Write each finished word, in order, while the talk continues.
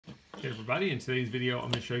Hey everybody, in today's video I'm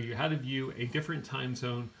going to show you how to view a different time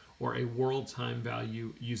zone or a world time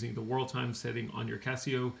value using the world time setting on your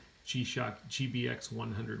Casio G-Shock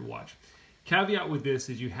GBX100 watch. Caveat with this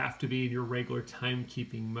is you have to be in your regular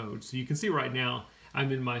timekeeping mode. So you can see right now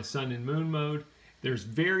I'm in my sun and moon mode. There's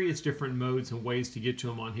various different modes and ways to get to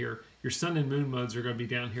them on here. Your sun and moon modes are going to be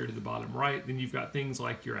down here to the bottom right. Then you've got things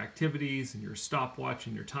like your activities and your stopwatch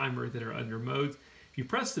and your timer that are under modes. If you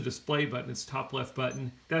press the display button, it's top left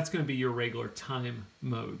button, that's going to be your regular time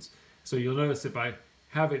modes. So you'll notice if I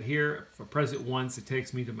have it here, if I press it once, it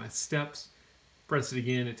takes me to my steps. Press it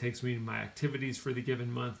again, it takes me to my activities for the given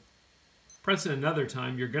month. Press it another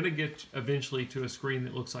time, you're going to get eventually to a screen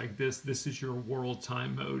that looks like this. This is your world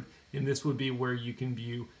time mode, and this would be where you can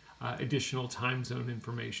view additional time zone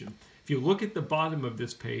information. If you look at the bottom of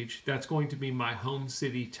this page, that's going to be my home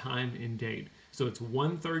city time and date. So it's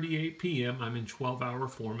 1:38 p.m. I'm in 12-hour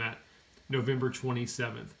format, November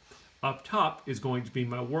 27th. Up top is going to be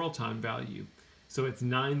my world time value. So it's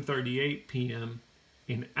 9:38 p.m.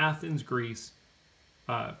 in Athens, Greece.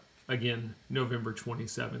 Again, November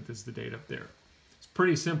 27th is the date up there. It's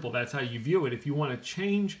pretty simple. That's how you view it. If you want to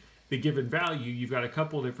change the given value, you've got a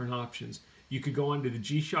couple different options. You could go onto the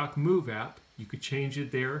G-Shock Move app. You could change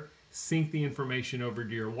it there, sync the information over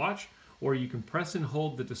to your watch, or you can press and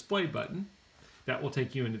hold the display button. That will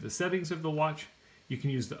take you into the settings of the watch. You can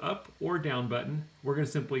use the up or down button. We're going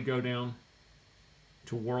to simply go down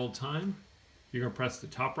to world time. You're going to press the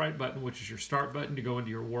top right button, which is your start button, to go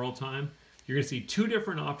into your world time. You're going to see two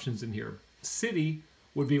different options in here. City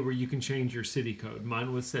would be where you can change your city code.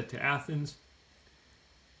 Mine was set to Athens.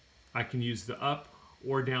 I can use the up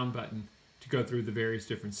or down button to go through the various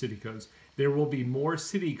different city codes. There will be more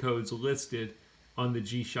city codes listed on the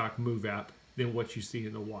G-Shock Move app than what you see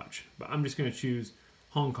in the watch. But I'm just going to choose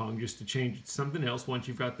Hong Kong just to change it to something else. Once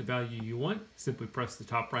you've got the value you want, simply press the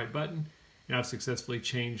top right button, and I've successfully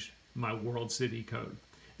changed my world city code.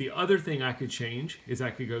 The other thing I could change is I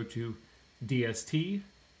could go to DST,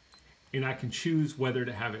 and I can choose whether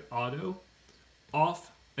to have it auto,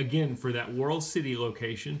 off, again for that world city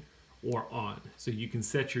location, or on. So you can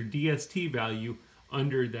set your DST value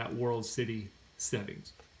under that world city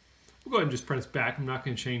settings. We'll go ahead and just press back. I'm not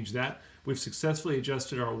going to change that. We've successfully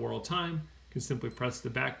adjusted our world time. You can simply press the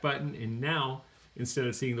back button, and now instead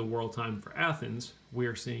of seeing the world time for Athens, we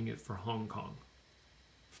are seeing it for Hong Kong.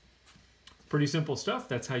 Pretty simple stuff.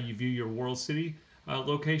 That's how you view your world city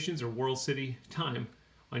locations or world city time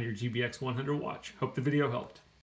on your GBX100 watch. Hope the video helped.